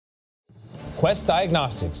Quest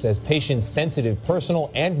Diagnostics says patients' sensitive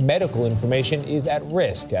personal and medical information is at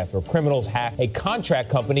risk after criminals hacked a contract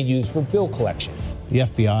company used for bill collection. The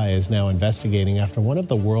FBI is now investigating after one of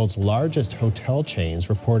the world's largest hotel chains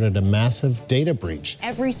reported a massive data breach.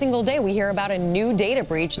 Every single day we hear about a new data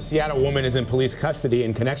breach. A Seattle woman is in police custody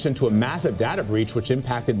in connection to a massive data breach which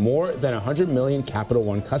impacted more than 100 million Capital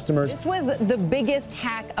One customers. This was the biggest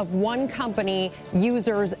hack of one company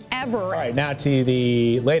users ever. All right, now to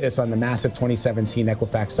the latest on the massive 2017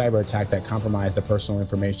 Equifax cyber attack that compromised the personal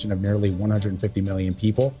information of nearly 150 million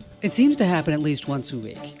people. It seems to happen at least once a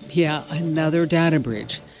week. Yeah, another data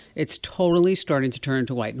breach. It's totally starting to turn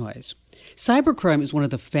into white noise. Cybercrime is one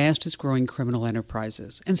of the fastest growing criminal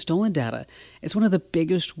enterprises, and stolen data is one of the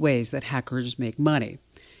biggest ways that hackers make money.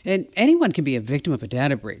 And anyone can be a victim of a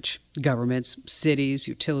data breach. Governments, cities,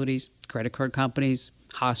 utilities, credit card companies,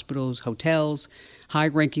 hospitals, hotels,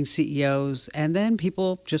 high-ranking CEOs, and then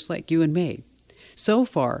people just like you and me. So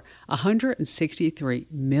far, 163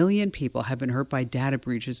 million people have been hurt by data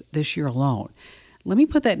breaches this year alone. Let me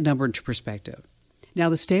put that number into perspective. Now,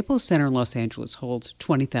 the Staples Center in Los Angeles holds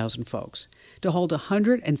 20,000 folks. To hold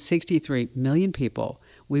 163 million people,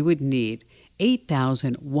 we would need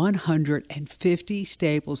 8,150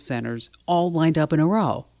 Staples Centers all lined up in a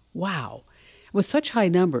row. Wow. With such high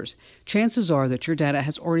numbers, chances are that your data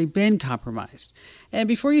has already been compromised. And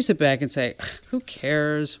before you sit back and say, who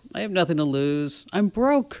cares? I have nothing to lose. I'm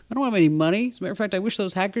broke. I don't have any money. As a matter of fact, I wish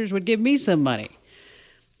those hackers would give me some money.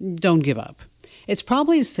 Don't give up. It's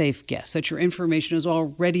probably a safe guess that your information is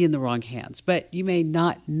already in the wrong hands, but you may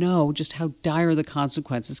not know just how dire the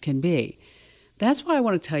consequences can be. That's why I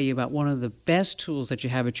want to tell you about one of the best tools that you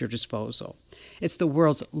have at your disposal. It's the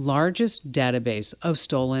world's largest database of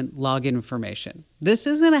stolen login information. This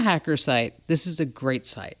isn't a hacker site. This is a great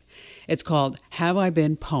site. It's called Have I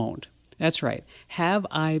Been Pwned? That's right,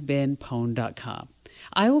 haveibeenpwned.com.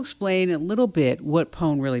 I will explain in a little bit what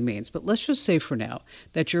pwn really means, but let's just say for now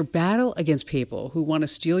that your battle against people who want to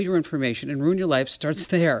steal your information and ruin your life starts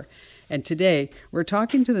there. And today, we're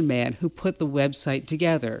talking to the man who put the website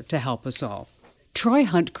together to help us all. Troy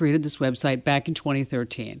Hunt created this website back in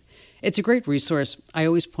 2013. It's a great resource I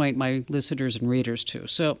always point my listeners and readers to.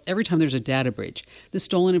 So every time there's a data breach, the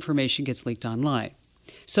stolen information gets leaked online.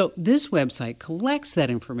 So this website collects that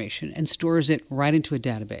information and stores it right into a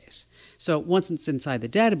database. So once it's inside the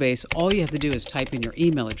database, all you have to do is type in your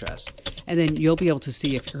email address, and then you'll be able to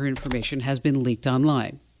see if your information has been leaked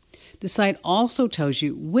online. The site also tells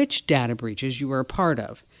you which data breaches you were a part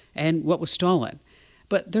of and what was stolen.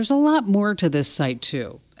 But there's a lot more to this site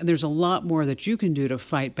too, and there's a lot more that you can do to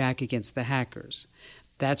fight back against the hackers.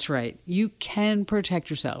 That's right, you can protect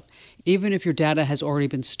yourself, even if your data has already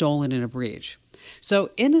been stolen in a breach. So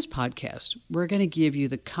in this podcast, we're going to give you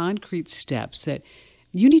the concrete steps that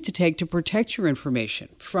you need to take to protect your information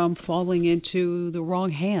from falling into the wrong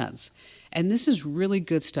hands. And this is really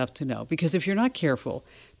good stuff to know, because if you're not careful,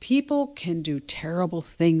 people can do terrible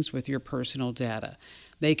things with your personal data.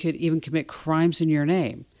 They could even commit crimes in your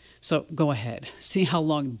name. So go ahead, see how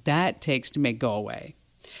long that takes to make go away.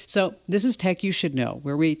 So this is Tech You Should Know,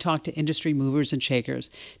 where we talk to industry movers and shakers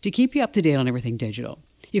to keep you up to date on everything digital.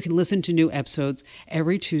 You can listen to new episodes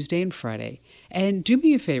every Tuesday and Friday. And do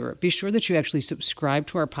me a favor, be sure that you actually subscribe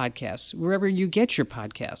to our podcasts wherever you get your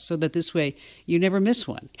podcasts, so that this way you never miss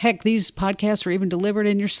one. Heck, these podcasts are even delivered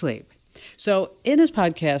in your sleep. So in this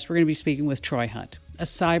podcast, we're going to be speaking with Troy Hunt, a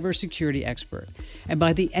cybersecurity expert. And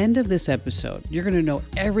by the end of this episode, you're going to know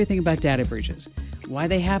everything about data breaches, why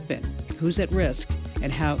they happen, who's at risk,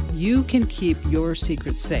 and how you can keep your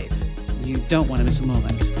secrets safe. You don't want to miss a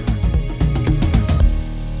moment.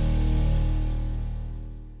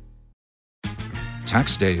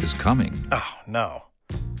 Tax day is coming. Oh, no.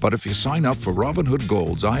 But if you sign up for Robinhood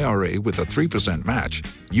Gold's IRA with a 3% match,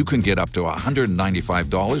 you can get up to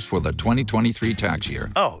 $195 for the 2023 tax year.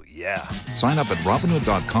 Oh, yeah. Sign up at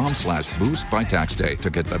Robinhood.com/boost by tax day to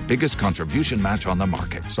get the biggest contribution match on the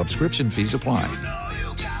market. Subscription fees apply.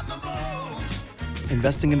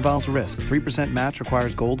 Investing involves risk. 3% match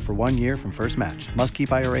requires gold for 1 year from first match. Must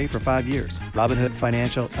keep IRA for 5 years. Robinhood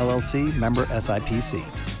Financial, LLC, member SIPC.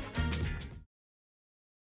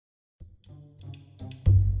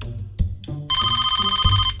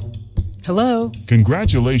 Hello?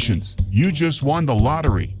 Congratulations, you just won the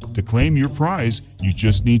lottery. To claim your prize, you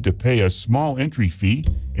just need to pay a small entry fee,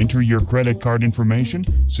 enter your credit card information,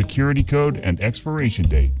 security code, and expiration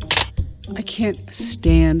date. I can't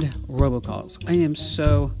stand robocalls. I am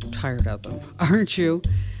so tired of them. Aren't you?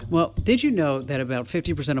 Well, did you know that about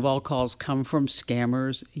 50% of all calls come from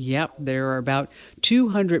scammers? Yep, there are about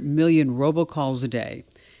 200 million robocalls a day.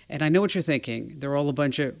 And I know what you're thinking. They're all a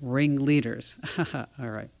bunch of ringleaders. All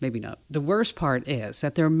right, maybe not. The worst part is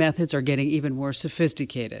that their methods are getting even more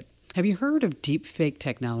sophisticated. Have you heard of deepfake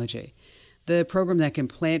technology? The program that can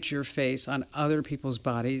plant your face on other people's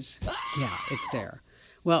bodies? Yeah, it's there.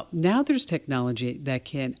 Well, now there's technology that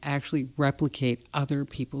can actually replicate other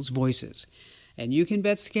people's voices. And you can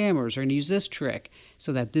bet scammers are going to use this trick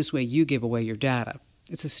so that this way you give away your data.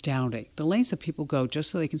 It's astounding, the lengths that people go just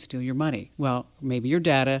so they can steal your money. Well, maybe your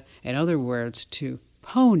data, in other words, to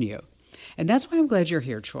pwn you. And that's why I'm glad you're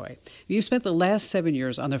here, Troy. You've spent the last 7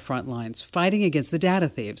 years on the front lines fighting against the data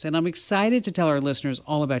thieves, and I'm excited to tell our listeners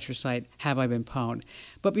all about your site, Have I Been Pwned?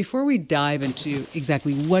 But before we dive into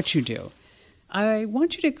exactly what you do, I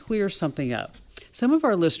want you to clear something up. Some of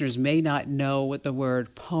our listeners may not know what the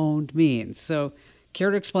word pwned means, so care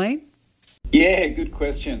to explain? Yeah, good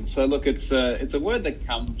question. So look, it's a word that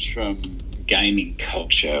comes from gaming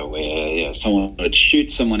culture where someone would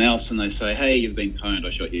shoot someone else and they say, hey, you've been pwned, I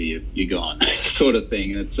shot you, you're gone, sort of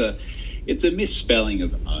thing. And it's a misspelling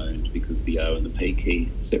of owned because the O and the P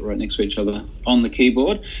key sit right next to each other on the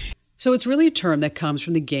keyboard. So it's really a term that comes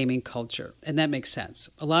from the gaming culture, and that makes sense.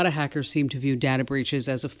 A lot of hackers seem to view data breaches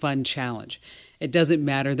as a fun challenge. It doesn't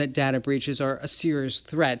matter that data breaches are a serious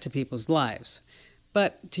threat to people's lives.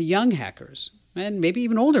 But to young hackers, and maybe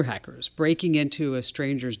even older hackers, breaking into a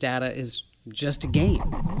stranger's data is just a game.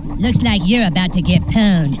 Looks like you're about to get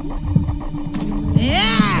pwned.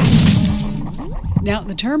 Now,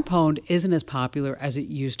 the term pwned isn't as popular as it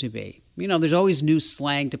used to be. You know, there's always new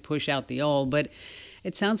slang to push out the old, but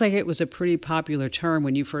it sounds like it was a pretty popular term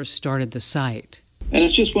when you first started the site. And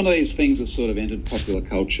it's just one of these things that sort of entered popular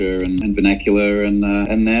culture and vernacular, and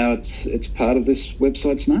now it's part of this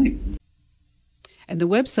website's name. And the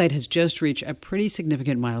website has just reached a pretty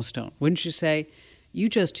significant milestone. Wouldn't you say? You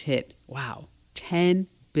just hit, 10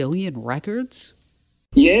 billion records?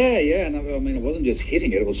 Yeah. And I mean, it wasn't just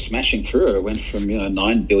hitting it, it was smashing through it. It went from,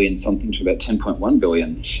 9 billion something to about 10.1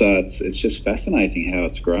 billion. So it's just fascinating how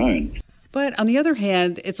it's grown. But on the other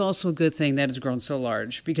hand, it's also a good thing that it's grown so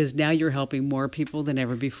large because now you're helping more people than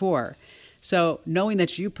ever before. So knowing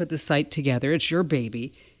that you put the site together, it's your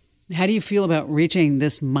baby, how do you feel about reaching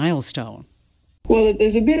this milestone? Well,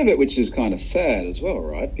 there's a bit of it which is kind of sad as well,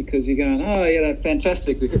 right? Because you're going,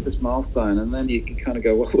 fantastic, we hit this milestone. And then you can kind of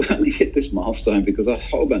go, well, we only hit this milestone because a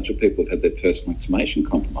whole bunch of people have had their personal information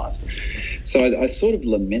compromised. So I sort of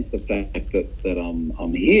lament the fact that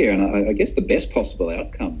I'm here. And I guess the best possible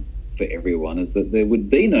outcome for everyone is that there would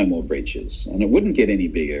be no more breaches and it wouldn't get any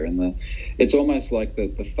bigger. And it's almost like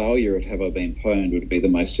the failure of Have I Been Pwned would be the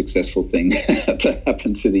most successful thing to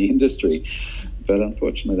happen to the industry. But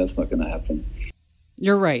unfortunately, that's not going to happen.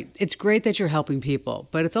 You're right. It's great that you're helping people,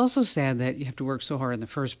 but it's also sad that you have to work so hard in the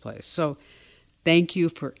first place. So thank you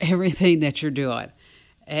for everything that you're doing.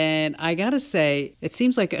 And I got to say, it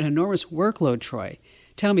seems like an enormous workload, Troy.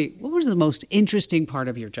 Tell me, what was the most interesting part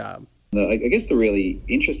of your job? I guess the really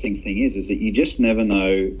interesting thing is that you just never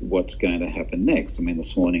know what's going to happen next. I mean,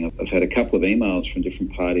 this morning I've had a couple of emails from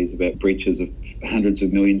different parties about breaches of hundreds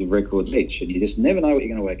of millions of records each, and you just never know what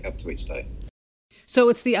you're going to wake up to each day. So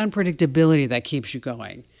it's the unpredictability that keeps you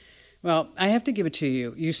going. Well, I have to give it to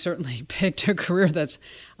you. You certainly picked a career that's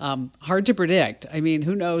hard to predict. I mean,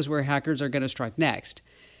 who knows where hackers are going to strike next?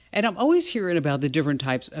 And I'm always hearing about the different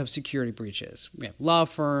types of security breaches. We have law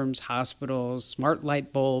firms, hospitals, smart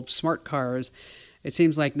light bulbs, smart cars. It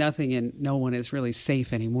seems like nothing and no one is really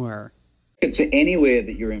safe anymore. It's anywhere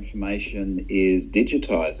that your information is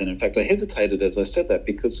digitized. And in fact, I hesitated as I said that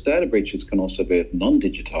because data breaches can also be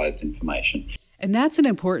non-digitized information. And that's an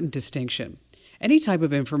important distinction. Any type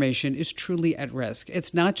of information is truly at risk.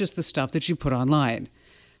 It's not just the stuff that you put online.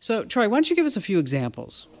 So, Troy, why don't you give us a few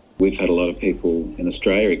examples? We've had a lot of people in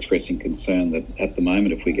Australia expressing concern that at the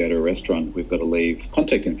moment, if we go to a restaurant, we've got to leave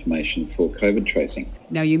contact information for COVID tracing.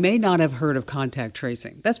 Now, you may not have heard of contact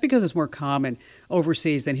tracing. That's because it's more common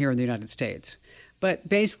overseas than here in the United States. But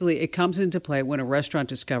basically, it comes into play when a restaurant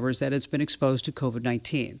discovers that it's been exposed to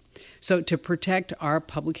COVID-19. So to protect our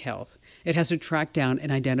public health, it has to track down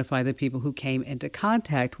and identify the people who came into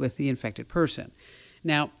contact with the infected person.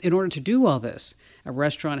 Now, in order to do all this, a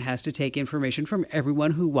restaurant has to take information from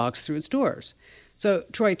everyone who walks through its doors. So,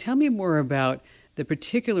 Troy, tell me more about the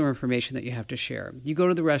particular information that you have to share. You go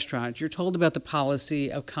to the restaurant, you're told about the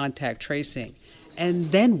policy of contact tracing,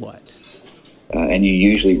 and then what? And you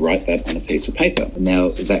usually write that on a piece of paper. Now,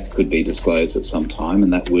 that could be disclosed at some time,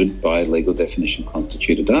 and that would, by legal definition,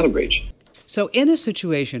 constitute a data breach. So in this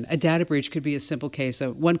situation, a data breach could be a simple case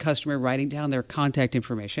of one customer writing down their contact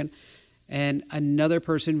information and another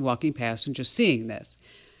person walking past and just seeing this.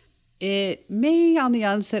 It may, on the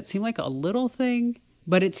onset, seem like a little thing,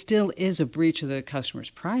 But it still is a breach of the customer's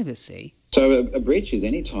privacy. So a breach is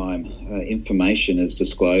any time information is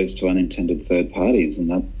disclosed to unintended third parties, and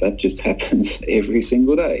that just happens every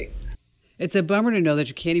single day. It's a bummer to know that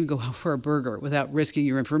you can't even go out for a burger without risking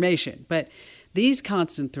your information. But these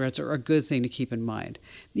constant threats are a good thing to keep in mind.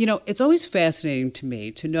 You know, it's always fascinating to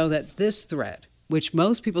me to know that this threat, which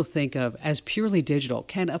most people think of as purely digital,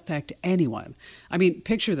 can affect anyone. I mean,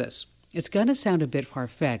 picture this. It's going to sound a bit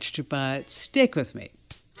far-fetched, but stick with me.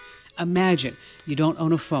 Imagine you don't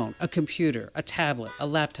own a phone, a computer, a tablet, a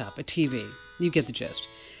laptop, a TV. You get the gist.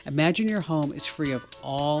 Imagine your home is free of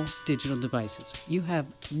all digital devices. You have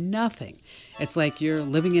nothing. It's like you're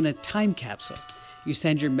living in a time capsule. You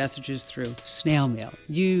send your messages through snail mail.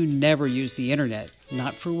 You never use the internet,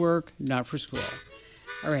 not for work, not for school.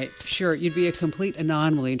 All right, sure, you'd be a complete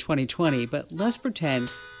anomaly in 2020, but let's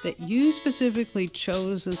pretend that you specifically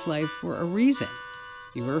chose this life for a reason.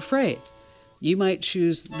 You were afraid. You might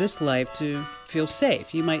choose this life to feel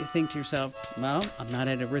safe. You might think to yourself, well, I'm not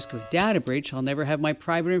at a risk of data breach. I'll never have my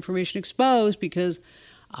private information exposed because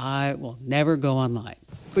I will never go online.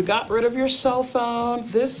 We got rid of your cell phone.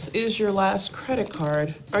 This is your last credit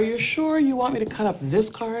card. Are you sure you want me to cut up this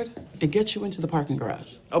card and get you into the parking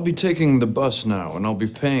garage? I'll be taking the bus now, and I'll be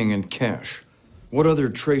paying in cash. What other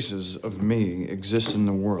traces of me exist in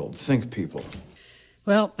the world? Think, people.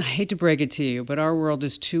 Well, I hate to break it to you, but our world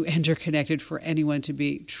is too interconnected for anyone to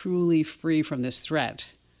be truly free from this threat.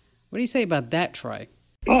 What do you say about that, Troy?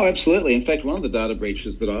 Oh, absolutely. In fact, one of the data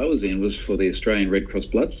breaches that I was in was for the Australian Red Cross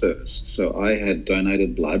Blood Service. So I had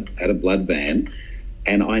donated blood at a blood van,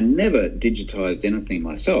 and I never digitised anything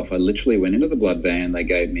myself. I literally went into the blood van, they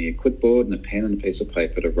gave me a clipboard and a pen and a piece of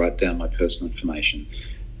paper to write down my personal information.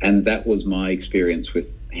 And that was my experience with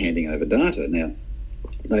handing over data. Now,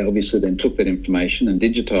 they obviously then took that information and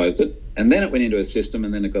digitised it, and then it went into a system,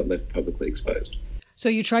 and then it got left publicly exposed. So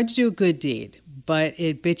you tried to do a good deed, but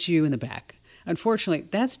it bit you in the back. Unfortunately,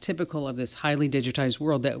 that's typical of this highly digitized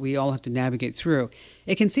world that we all have to navigate through.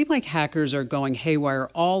 It can seem like hackers are going haywire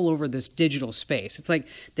all over this digital space. It's like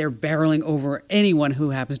they're barreling over anyone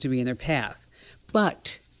who happens to be in their path.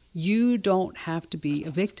 But you don't have to be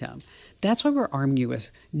a victim. That's why we're arming you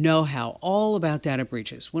with know-how all about data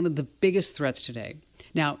breaches, one of the biggest threats today.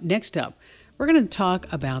 Now, next up, we're going to talk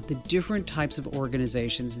about the different types of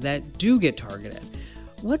organizations that do get targeted.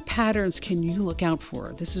 What patterns can you look out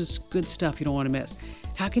for? This is good stuff you don't want to miss.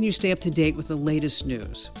 How can you stay up to date with the latest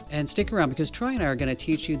news? And stick around because Troy and I are going to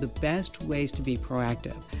teach you the best ways to be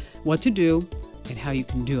proactive, what to do, and how you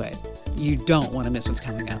can do it. You don't want to miss what's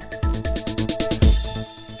coming up.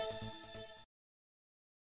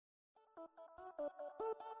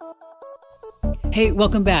 Hey,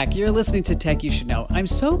 welcome back. You're listening to Tech You Should Know. I'm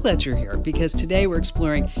so glad you're here because today we're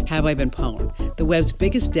exploring Have I Been Pwned, the web's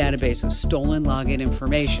biggest database of stolen login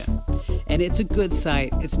information. And it's a good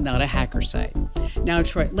site. It's not a hacker site. Now,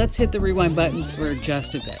 Troy, let's hit the rewind button for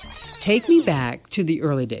just a bit. Take me back to the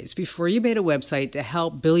early days before you made a website to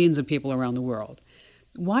help billions of people around the world.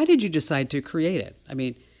 Why did you decide to create it? I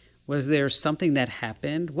mean, was there something that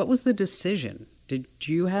happened? What was the decision? Did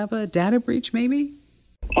you have a data breach maybe?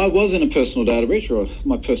 I was in a personal data breach, or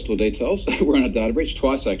my personal details were in a data breach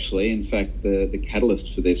twice, actually. In fact, the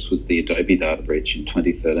catalyst for this was the Adobe data breach in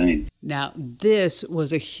 2013. Now, this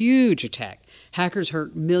was a huge attack. Hackers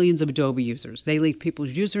hurt millions of Adobe users. They leaked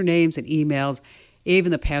people's usernames and emails.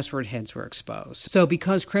 Even the password hints were exposed. So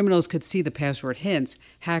because criminals could see the password hints,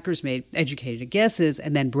 hackers made educated guesses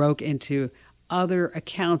and then broke into other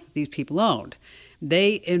accounts that these people owned.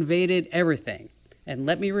 They invaded everything. And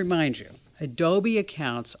let me remind you, Adobe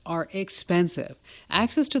accounts are expensive.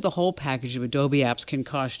 Access to the whole package of Adobe apps can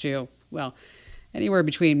cost you, well, anywhere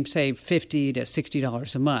between, say, $50 to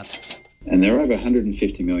 $60 a month. And there are over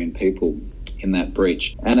 150 million people in that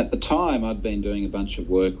breach. And at the time, I'd been doing a bunch of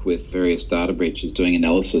work with various data breaches, doing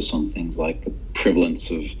analysis on things like the prevalence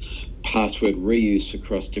of password reuse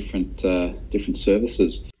across different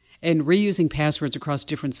services. And reusing passwords across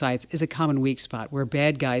different sites is a common weak spot where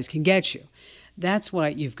bad guys can get you. That's why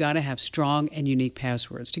you've got to have strong and unique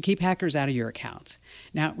passwords to keep hackers out of your accounts.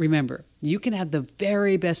 Now, remember, you can have the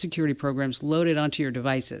very best security programs loaded onto your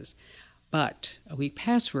devices, but a weak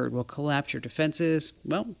password will collapse your defenses,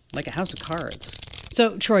 well, like a house of cards.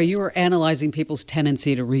 So, Troy, you were analyzing people's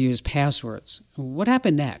tendency to reuse passwords. What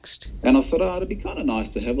happened next? And I thought, it'd be kind of nice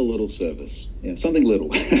to have a little service, something little,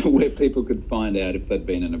 where people could find out if they'd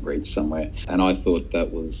been in a breach somewhere. And I thought that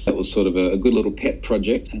was sort of a good little pet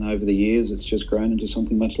project. And over the years, it's just grown into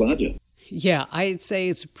something much larger. Yeah, I'd say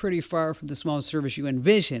it's pretty far from the small service you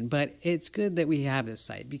envision, but it's good that we have this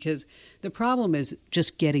site because the problem is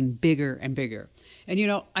just getting bigger and bigger. And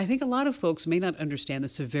I think a lot of folks may not understand the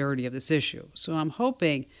severity of this issue. So I'm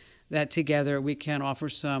hoping that together we can offer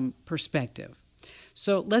some perspective.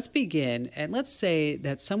 So let's begin, and let's say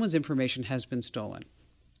that someone's information has been stolen.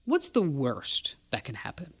 What's the worst that can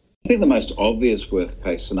happen? I think the most obvious worst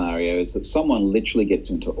case scenario is that someone literally gets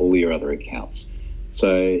into all your other accounts.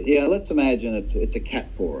 So, yeah, let's imagine it's a cat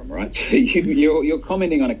forum, right? So you're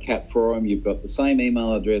commenting on a cat forum, you've got the same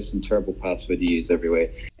email address and terrible password you use everywhere.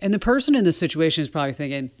 And the person in this situation is probably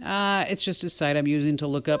thinking, it's just a site I'm using to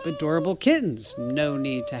look up adorable kittens. No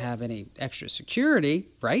need to have any extra security,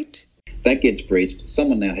 right? That gets breached.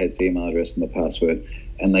 Someone now has the email address and the password,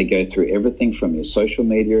 and they go through everything from your social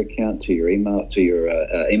media account to your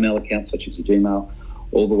email account, such as your Gmail,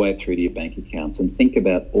 all the way through to your bank accounts, and think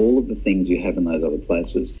about all of the things you have in those other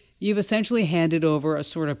places. You've essentially handed over a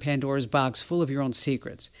sort of Pandora's box full of your own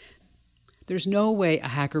secrets. There's no way a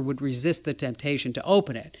hacker would resist the temptation to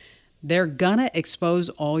open it. They're gonna expose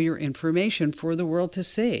all your information for the world to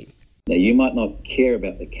see. Now, you might not care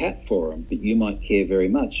about the cat forum, but you might care very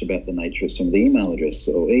much about the nature of some of the email addresses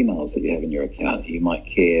or emails that you have in your account. You might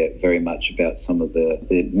care very much about some of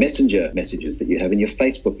the messenger messages that you have in your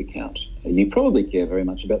Facebook account. You probably care very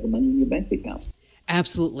much about the money in your bank account.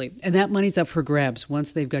 Absolutely. And that money's up for grabs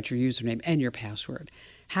once they've got your username and your password.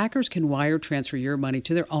 Hackers can wire transfer your money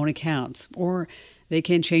to their own accounts, or they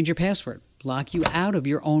can change your password, lock you out of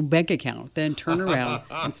your own bank account, then turn around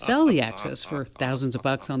and sell the access for thousands of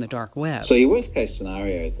bucks on the dark web. So your worst case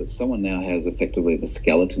scenario is that someone now has effectively the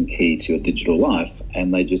skeleton key to your digital life,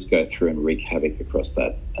 and they just go through and wreak havoc across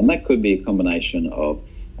that. And that could be a combination of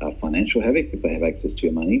financial havoc, if they have access to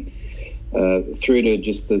your money, through to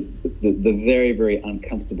just the very, very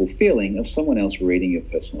uncomfortable feeling of someone else reading your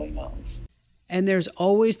personal emails. And there's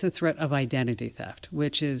always the threat of identity theft,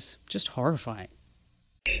 which is just horrifying.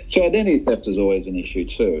 So identity theft is always an issue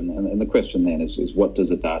too, and the question then is what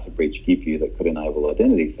does a data breach give you that could enable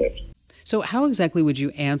identity theft? So how exactly would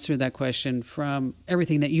you answer that question from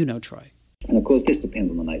everything that you know, Troy? And of course this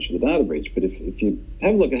depends on the nature of the data breach, but if you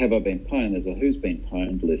have a look at Have I Been Pwned, there's a Who's Been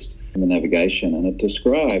Pwned list in the navigation, and it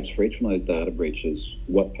describes for each one of those data breaches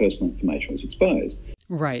what personal information was exposed.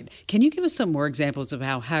 Right. Can you give us some more examples of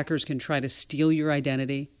how hackers can try to steal your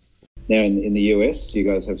identity? Now, in the US, you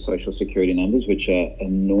guys have social security numbers, which are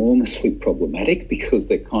enormously problematic because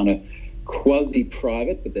they're kind of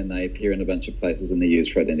quasi-private, but then they appear in a bunch of places and they're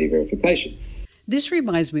used for identity verification. This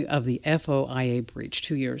reminds me of the FOIA breach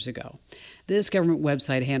 2 years ago. This government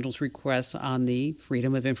website handles requests on the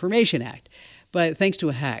Freedom of Information Act. But thanks to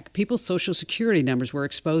a hack, people's social security numbers were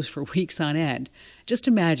exposed for weeks on end. Just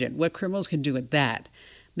imagine what criminals can do with that.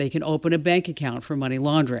 They can open a bank account for money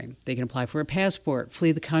laundering. They can apply for a passport,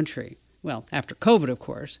 flee the country. Well, after COVID, of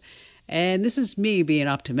course. And this is me being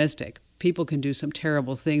optimistic. People can do some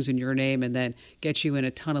terrible things in your name and then get you in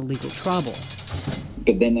a ton of legal trouble.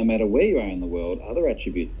 But then no matter where you are in the world, other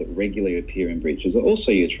attributes that regularly appear in breaches are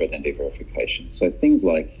also used for identity verification. So things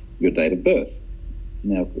like your date of birth.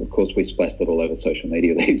 Now, of course, we splash that all over social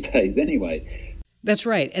media these days anyway. That's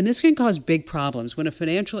right. And this can cause big problems when a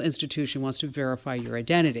financial institution wants to verify your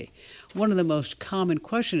identity. One of the most common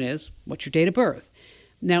questions is, what's your date of birth?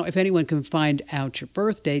 Now, if anyone can find out your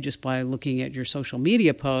birthday just by looking at your social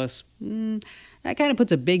media posts, that kind of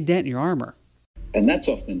puts a big dent in your armor. And that's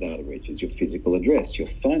often in data breaches, your physical address, your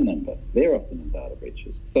phone number. They're often in data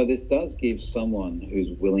breaches. So this does give someone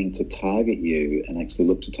who's willing to target you and actually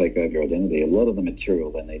look to take over your identity a lot of the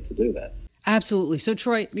material they need to do that. Absolutely. So,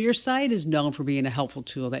 Troy, your site is known for being a helpful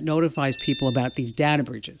tool that notifies people about these data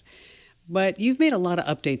breaches. But you've made a lot of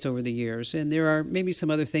updates over the years, and there are maybe some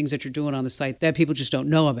other things that you're doing on the site that people just don't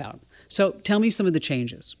know about. So tell me some of the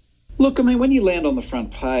changes. Look, I mean, when you land on the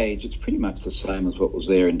front page, it's pretty much the same as what was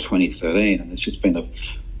there in 2013, and there's just been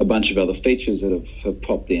a bunch of other features that have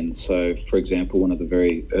popped in. So, for example, one of the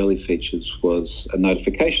very early features was a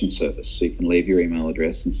notification service. So you can leave your email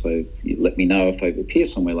address and say, let me know if I appear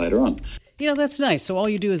somewhere later on. You know, that's nice. So all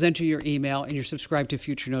you do is enter your email and you're subscribed to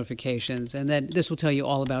future notifications, and then this will tell you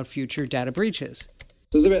all about future data breaches.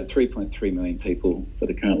 There's about 3.3 million people that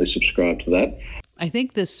are currently subscribed to that. I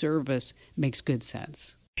think this service makes good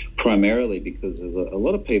sense. Primarily because there's a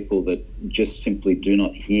lot of people that just simply do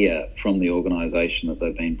not hear from the organisation that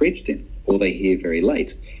they've been breached in, or they hear very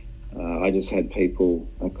late. I just had people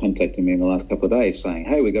contacting me in the last couple of days saying,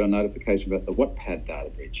 hey, we got a notification about the Wattpad data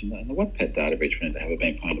breach. And the Wattpad data breach went into Have I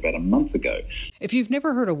Been Pwned about a month ago. If you've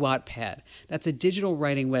never heard of Wattpad, that's a digital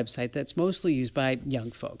writing website that's mostly used by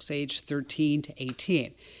young folks, aged 13 to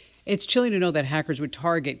 18. It's chilling to know that hackers would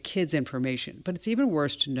target kids' information, but it's even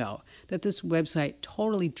worse to know that this website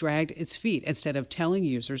totally dragged its feet instead of telling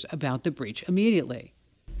users about the breach immediately.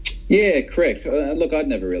 Yeah, correct. Look, I'd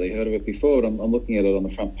never really heard of it before, but I'm looking at it on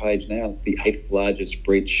the front page now. It's the 8th largest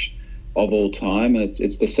breach of all time, and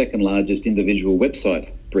it's the 2nd largest individual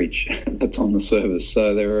website breach that's on the service.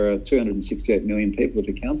 So there are 268 million people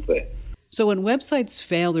with accounts there. So when websites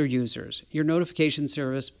fail their users, your notification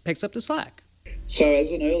service picks up the slack. So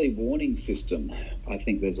as an early warning system, I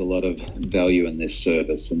think there's a lot of value in this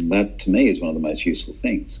service, and that to me is one of the most useful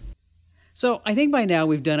things. So I think by now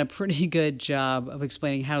we've done a pretty good job of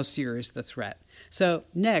explaining how serious the threat. So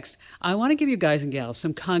next, I want to give you guys and gals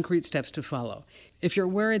some concrete steps to follow. If you're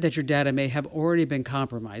worried that your data may have already been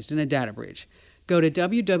compromised in a data breach, go to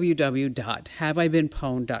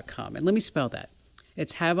www.haveibeenpwned.com, and let me spell that.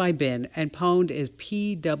 It's have I been, and pwned is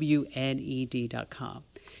PWNED.com.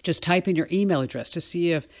 Just type in your email address to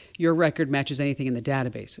see if your record matches anything in the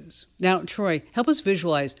databases. Now, Troy, help us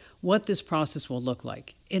visualize what this process will look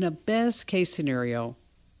like. In a best case scenario,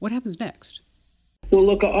 what happens next? Well,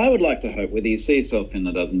 look, I would like to hope whether you see yourself in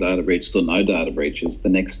a dozen data breaches or no data breaches, the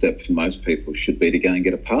next step for most people should be to go and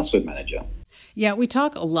get a password manager. Yeah, we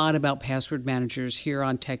talk a lot about password managers here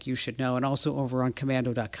on Tech You Should Know and also over on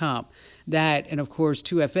Commando.com. That, and of course,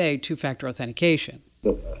 2FA, two-factor authentication.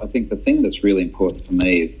 I think the thing that's really important for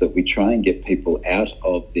me is that we try and get people out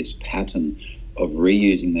of this pattern of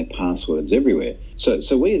reusing their passwords everywhere. So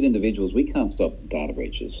we as individuals, we can't stop data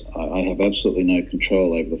breaches. I have absolutely no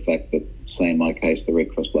control over the fact that, say in my case, the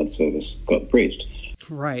Red Cross Blood Service got breached.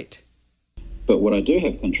 Right. But what I do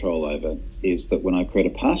have control over is that when I create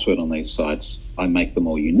a password on these sites, I make them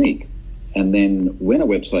all unique. And then when a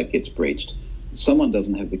website gets breached, someone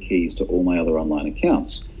doesn't have the keys to all my other online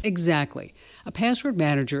accounts. Exactly. A password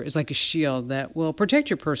manager is like a shield that will protect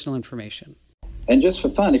your personal information. And just for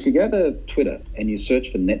fun, if you go to Twitter and you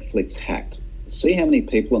search for Netflix hacked, see how many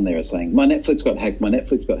people in there are saying, my Netflix got hacked, my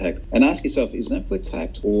Netflix got hacked. And ask yourself, is Netflix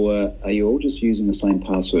hacked, or are you all just using the same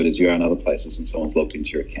password as you are in other places and someone's logged into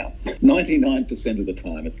your account? 99% of the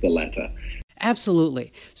time, it's the latter.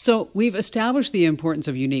 Absolutely. So we've established the importance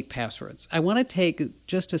of unique passwords. I want to take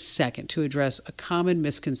just a second to address a common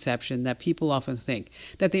misconception that people often think,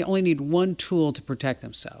 that they only need one tool to protect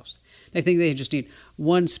themselves. They think they just need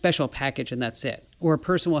one special package and that's it. Or a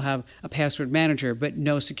person will have a password manager but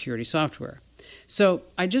no security software. So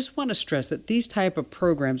I just want to stress that these type of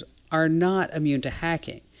programs are not immune to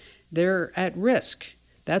hacking. They're at risk.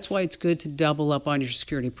 That's why it's good to double up on your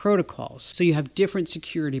security protocols, so you have different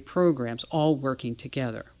security programs all working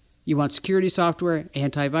together. You want security software,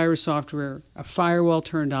 antivirus software, a firewall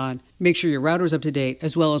turned on, make sure your router's up to date,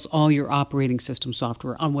 as well as all your operating system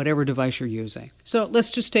software on whatever device you're using. So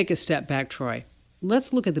let's just take a step back, Troy.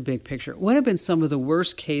 Let's look at the big picture. What have been some of the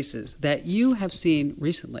worst cases that you have seen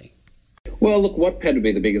recently? Well, look, Wattpad would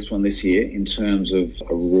be the biggest one this year in terms of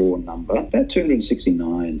a raw number, about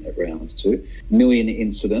 269 it rounds to, million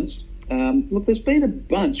incidents. Look, there's been a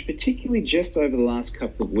bunch, particularly just over the last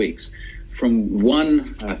couple of weeks, from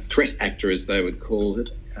one threat actor, as they would call it,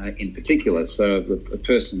 in particular. So a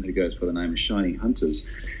person who goes by the name of Shiny Hunters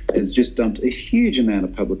has just dumped a huge amount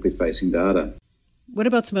of publicly facing data. What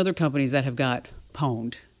about some other companies that have got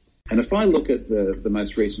pwned? And if I look at the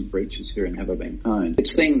most recent breaches here in Have I Been Pwned,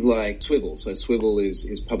 it's things like Swivel. So Swivel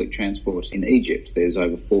is public transport in Egypt. There's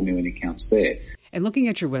over 4 million accounts there. And looking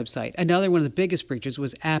at your website, another one of the biggest breaches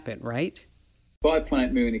was Appen, right?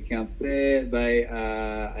 5.8 million accounts there. They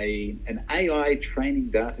are an AI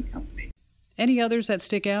training data company. Any others that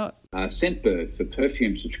stick out? Scentbird for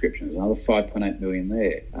perfume subscriptions, another 5.8 million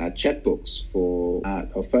there. Chatbooks for art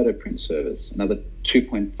or photo print service, another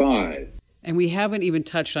 2.5. And we haven't even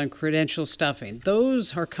touched on credential stuffing.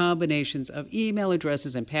 Those are combinations of email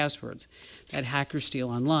addresses and passwords that hackers steal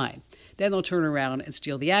online. Then they'll turn around and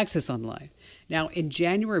steal the access online. Now, in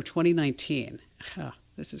January of 2019,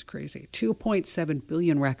 this is crazy, 2.7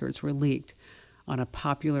 billion records were leaked on a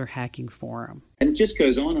popular hacking forum. And it just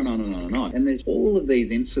goes on and on and on and on. And there's all of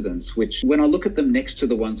these incidents, which when I look at them next to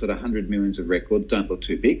the ones that are 100 millions of records, don't look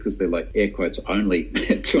too big because they're like, air quotes, only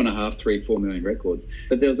 2.5, 3, 4 million records.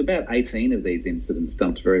 But there was about 18 of these incidents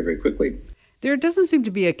dumped very, very quickly. There doesn't seem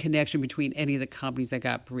to be a connection between any of the companies that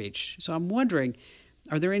got breached. So I'm wondering,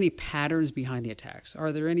 are there any patterns behind the attacks?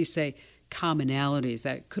 Are there any, say, commonalities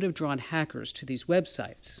that could have drawn hackers to these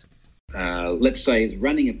websites? Let's say, is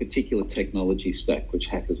running a particular technology stack which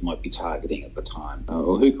hackers might be targeting at the time?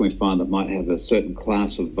 Or who can we find that might have a certain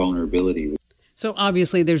class of vulnerability? So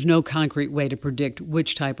obviously there's no concrete way to predict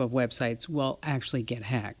which type of websites will actually get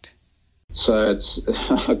hacked. So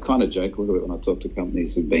I kind of joke a little bit when I talk to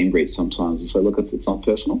companies who've been breached sometimes and say, look, it's not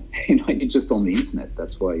personal. You're just on the internet.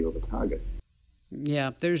 That's why you're the target.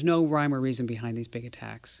 Yeah, there's no rhyme or reason behind these big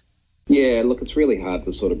attacks. Yeah, look, it's really hard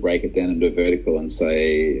to sort of break it down into a vertical and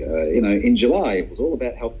say, in July it was all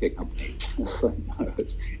about healthcare companies. So, no,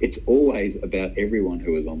 it's always about everyone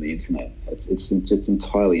who is on the internet. It's just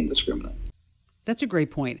entirely indiscriminate. That's a great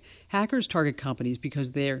point. Hackers target companies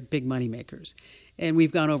because they're big money makers. And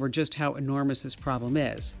we've gone over just how enormous this problem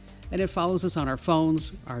is. And it follows us on our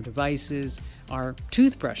phones, our devices, our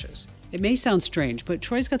toothbrushes. It may sound strange, but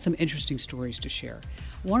Troy's got some interesting stories to share.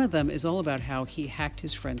 One of them is all about how he hacked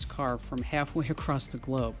his friend's car from halfway across the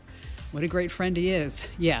globe. What a great friend he is.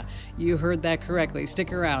 Yeah, you heard that correctly.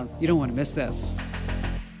 Stick around. You don't want to miss this.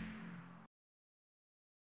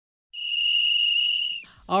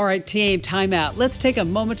 All right, team, time out. Let's take a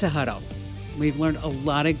moment to huddle. We've learned a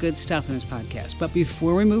lot of good stuff in this podcast, but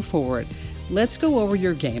before we move forward, let's go over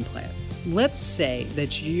your game plan. Let's say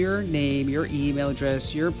that your name, your email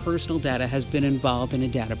address, your personal data has been involved in a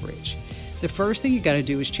data breach. The first thing you got to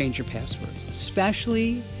do is change your passwords,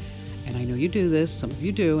 especially, and I know you do this, some of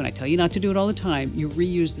you do, and I tell you not to do it all the time, you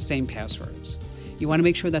reuse the same passwords. You want to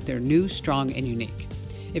make sure that they're new, strong, and unique.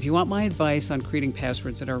 If you want my advice on creating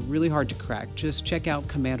passwords that are really hard to crack, just check out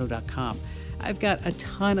Komando.com. I've got a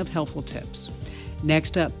ton of helpful tips.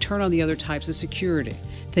 Next up, turn on the other types of security.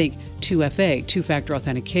 Think 2FA, two-factor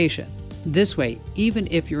authentication. This way, even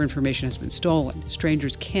if your information has been stolen,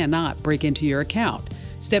 strangers cannot break into your account.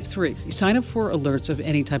 Step 3, you sign up for alerts of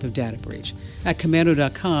any type of data breach. At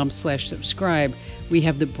Komando.com/subscribe, we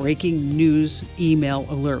have the breaking news email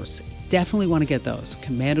alerts. Definitely want to get those.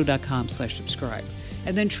 Komando.com/subscribe.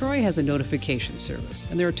 And then Troy has a notification service,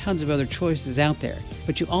 and there are tons of other choices out there.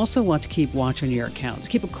 But you also want to keep watch on your accounts.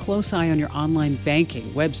 Keep a close eye on your online banking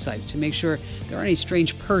websites to make sure there aren't any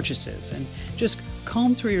strange purchases, and just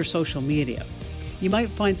comb through your social media. You might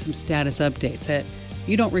find some status updates that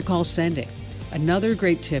you don't recall sending. Another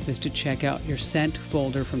great tip is to check out your sent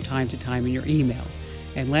folder from time to time in your email.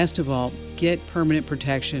 And last of all, get permanent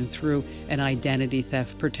protection through an identity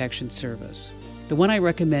theft protection service. The one I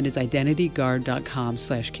recommend is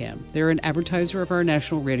IdentityGuard.com/Kim. They're an advertiser of our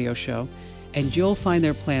national radio show, and you'll find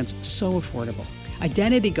their plans so affordable.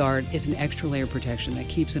 Identity Guard is an extra layer of protection that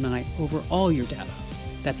keeps an eye over all your data.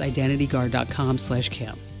 That's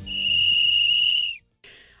IdentityGuard.com/Kim.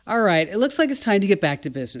 All right, it looks like it's time to get back to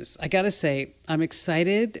business. I gotta say, I'm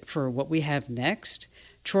excited for what we have next.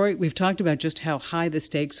 Troy, we've talked about just how high the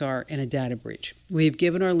stakes are in a data breach. We've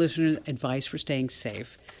given our listeners advice for staying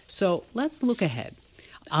safe. So let's look ahead.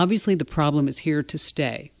 Obviously, the problem is here to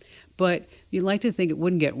stay, but you'd like to think it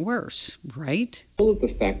wouldn't get worse, right? All of the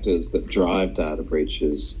factors that drive data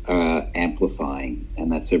breaches are amplifying,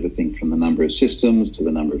 and that's everything from the number of systems to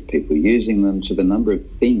the number of people using them to the number of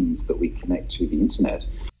things that we connect to the internet.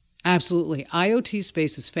 Absolutely. IoT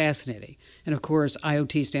space is fascinating. And of course,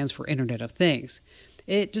 IoT stands for Internet of Things.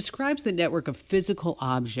 It describes the network of physical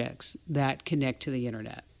objects that connect to the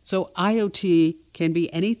internet. So IoT can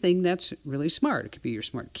be anything that's really smart. It could be your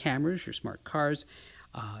smart cameras, your smart cars,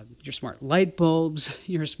 your smart light bulbs,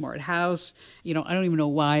 your smart house. I don't even know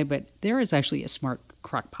why, but there is actually a smart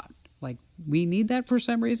crock pot. Like, we need that for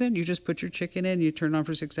some reason. You just put your chicken in, you turn it on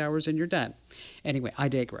for 6 hours, and you're done. Anyway, I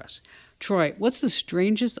digress. Troy, what's the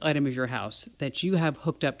strangest item of your house that you have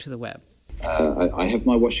hooked up to the web? I have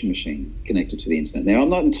my washing machine connected to the internet. Now, I'm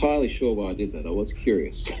not entirely sure why I did that. I was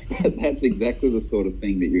curious. But that's exactly the sort of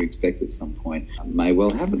thing that you expect at some point may well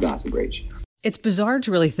have a data breach. It's bizarre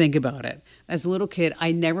to really think about it. As a little kid,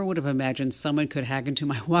 I never would have imagined someone could hack into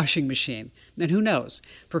my washing machine. And who knows?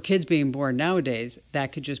 For kids being born nowadays,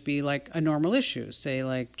 that could just be like a normal issue, say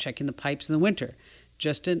like checking the pipes in the winter.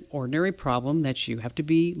 Just an ordinary problem that you have to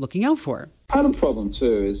be looking out for. Part of the problem,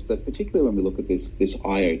 too, is that particularly when we look at this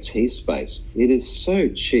IoT space, it is so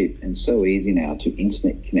cheap and so easy now to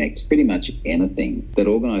internet connect pretty much anything that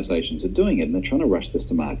organisations are doing it, and they're trying to rush this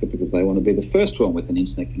to market because they want to be the first one with an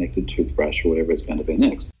internet-connected toothbrush or whatever it's going to be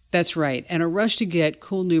next. That's right. And a rush to get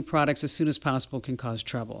cool new products as soon as possible can cause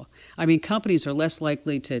trouble. I mean, companies are less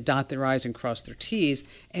likely to dot their I's and cross their T's.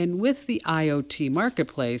 And with the IoT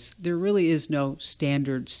marketplace, there really is no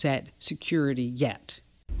standard set security yet.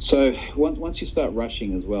 So once you start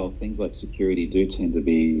rushing as well, things like security do tend to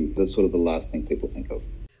be the last thing people think of.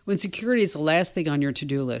 When security is the last thing on your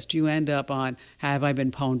to-do list, you end up on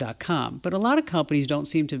haveibeenpwned.com. But a lot of companies don't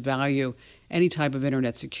seem to value any type of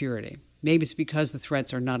internet security. Maybe it's because the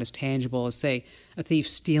threats are not as tangible as, say, a thief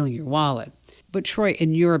stealing your wallet. But Troy,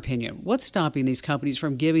 in your opinion, what's stopping these companies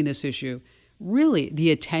from giving this issue really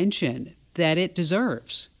the attention that it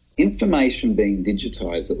deserves? information being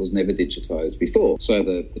digitized that was never digitized before. So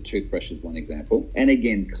the toothbrush is one example. And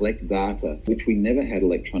again, collect data, which we never had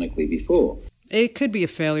electronically before. It could be a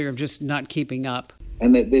failure of just not keeping up.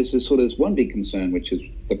 And there's one big concern, which is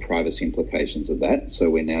the privacy implications of that. So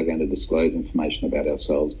we're now going to disclose information about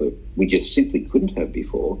ourselves that we just simply couldn't have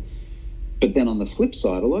before. But then on the flip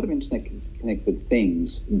side, a lot of internet-connected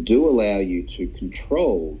things do allow you to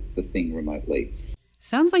control the thing remotely.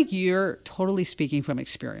 Sounds like you're totally speaking from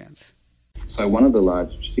experience. So one of the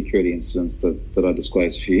large security incidents that I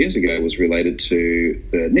disclosed a few years ago was related to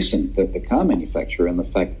the Nissan, the car manufacturer, and the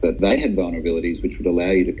fact that they had vulnerabilities which would allow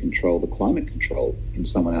you to control the climate control in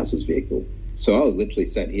someone else's vehicle. So I was literally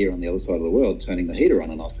sat here on the other side of the world turning the heater on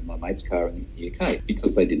and off in my mate's car in the UK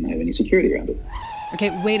because they didn't have any security around it. Okay,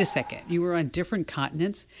 wait a second. You were on different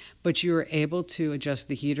continents, but you were able to adjust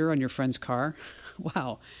the heater on your friend's car?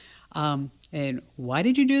 Wow. And why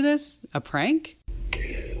did you do this? A prank?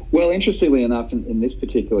 Well, interestingly enough, in this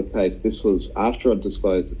particular case, this was after I'd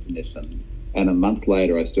disclosed it to Nissan, and a month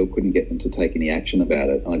later I still couldn't get them to take any action about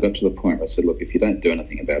it. And I got to the point where I said, look, if you don't do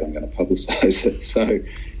anything about it, I'm going to publicise it. So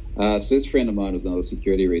this friend of mine was another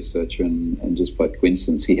security researcher, and just by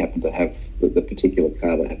coincidence, he happened to have the particular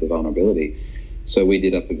car that had the vulnerability. So we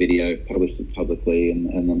did up a video, published it publicly,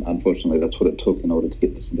 and unfortunately that's what it took in order to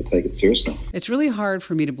get Nissan to take it seriously. It's really hard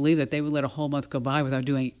for me to believe that they would let a whole month go by without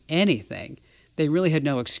doing anything. They really had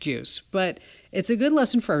no excuse. But it's a good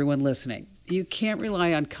lesson for everyone listening. You can't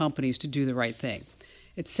rely on companies to do the right thing.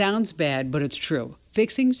 It sounds bad, but it's true.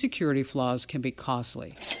 Fixing security flaws can be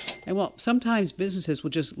costly. And well, sometimes businesses will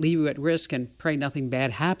just leave you at risk and pray nothing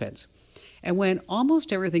bad happens. And when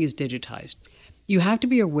almost everything is digitized, you have to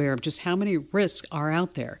be aware of just how many risks are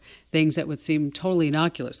out there. Things that would seem totally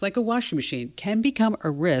innocuous, like a washing machine, can become a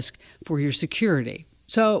risk for your security.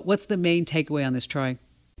 So what's the main takeaway on this, Troy?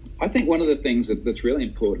 I think one of the things that's really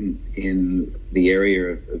important in the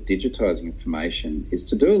area of digitizing information is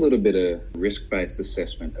to do a little bit of risk-based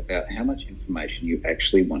assessment about how much information you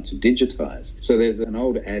actually want to digitize. So there's an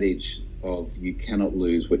old adage of you cannot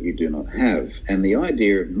lose what you do not have. And the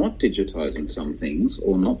idea of not digitizing some things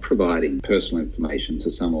or not providing personal information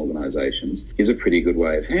to some organizations is a pretty good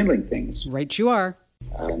way of handling things. Right you are.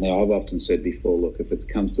 Now, I've often said before, look, if it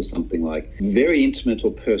comes to something like very intimate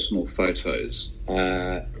or personal photos,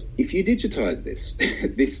 if you digitize this,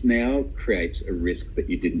 this now creates a risk that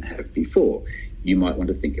you didn't have before. You might want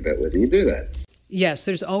to think about whether you do that. Yes,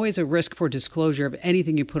 there's always a risk for disclosure of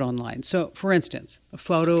anything you put online. So, for instance, a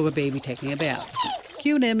photo of a baby taking a bath.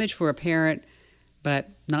 Cute image for a parent, but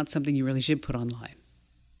not something you really should put online.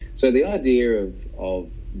 So the idea of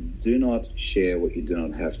do not share what you do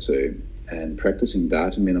not have to, and practicing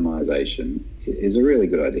data minimization is a really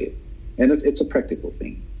good idea. And it's a practical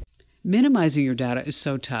thing. Minimizing your data is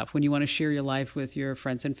so tough when you want to share your life with your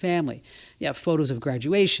friends and family. You have photos of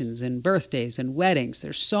graduations and birthdays and weddings.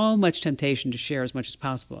 There's so much temptation to share as much as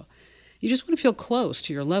possible. You just want to feel close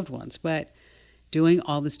to your loved ones, but doing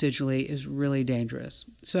all this digitally is really dangerous.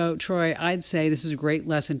 So, Troy, I'd say this is a great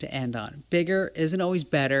lesson to end on. Bigger isn't always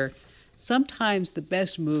better. Sometimes the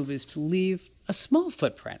best move is to leave a small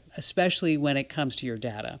footprint, especially when it comes to your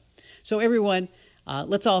data. So everyone,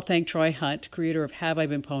 let's all thank Troy Hunt, creator of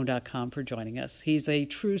HaveIBeenPwned.com, for joining us. He's a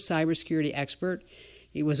true cybersecurity expert.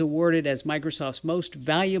 He was awarded as Microsoft's most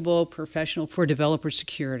valuable professional for developer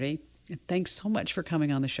security. And thanks so much for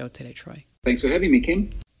coming on the show today, Troy. Thanks for having me,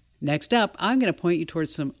 Kim. Next up, I'm going to point you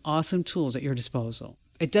towards some awesome tools at your disposal.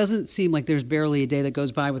 It doesn't seem like there's barely a day that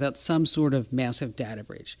goes by without some sort of massive data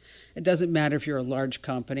breach. It doesn't matter if you're a large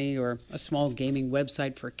company or a small gaming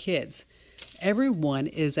website for kids. Everyone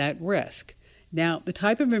is at risk. Now, the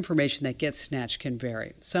type of information that gets snatched can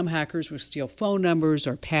vary. Some hackers will steal phone numbers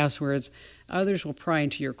or passwords. Others will pry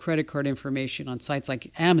into your credit card information on sites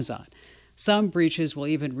like Amazon. Some breaches will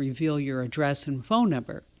even reveal your address and phone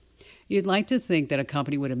number. You'd like to think that a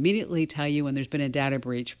company would immediately tell you when there's been a data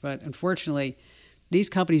breach, but unfortunately, these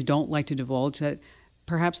companies don't like to divulge that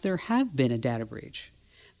perhaps there have been a data breach.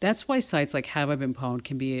 That's why sites like Have I Been Pwned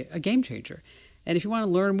can be a game changer. And if you want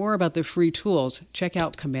to learn more about the free tools, check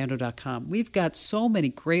out Komando.com. We've got so many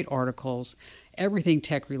great articles, everything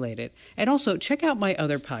tech related. And also check out my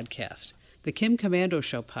other podcast, the Kim Komando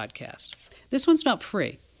Show podcast. This one's not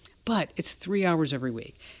free, but it's 3 hours every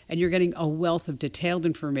week. And you're getting a wealth of detailed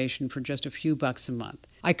information for just a few bucks a month.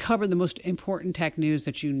 I cover the most important tech news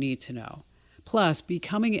that you need to know. Plus,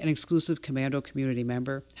 becoming an exclusive Komando community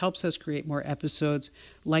member helps us create more episodes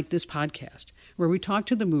like this podcast, where we talk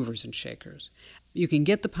to the movers and shakers. You can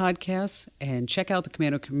get the podcasts and check out the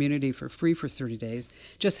Komando community for free for 30 days.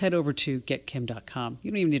 Just head over to getkim.com.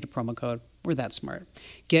 You don't even need a promo code. We're that smart.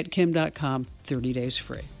 Getkim.com, 30 days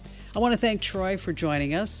free. I want to thank Troy for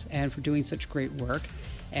joining us and for doing such great work.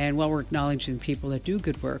 And while we're acknowledging people that do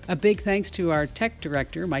good work, a big thanks to our tech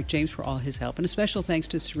director, Mike James, for all his help, and a special thanks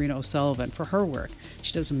to Serena O'Sullivan for her work.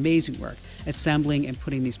 She does amazing work assembling and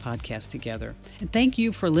putting these podcasts together. And thank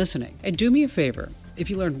you for listening. And do me a favor, if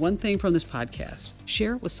you learned one thing from this podcast,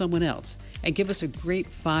 share it with someone else and give us a great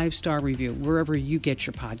 5-star review wherever you get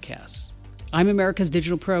your podcasts. I'm America's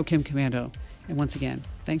Digital Pro, Kim Komando. And once again,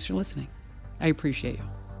 thanks for listening. I appreciate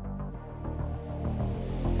you.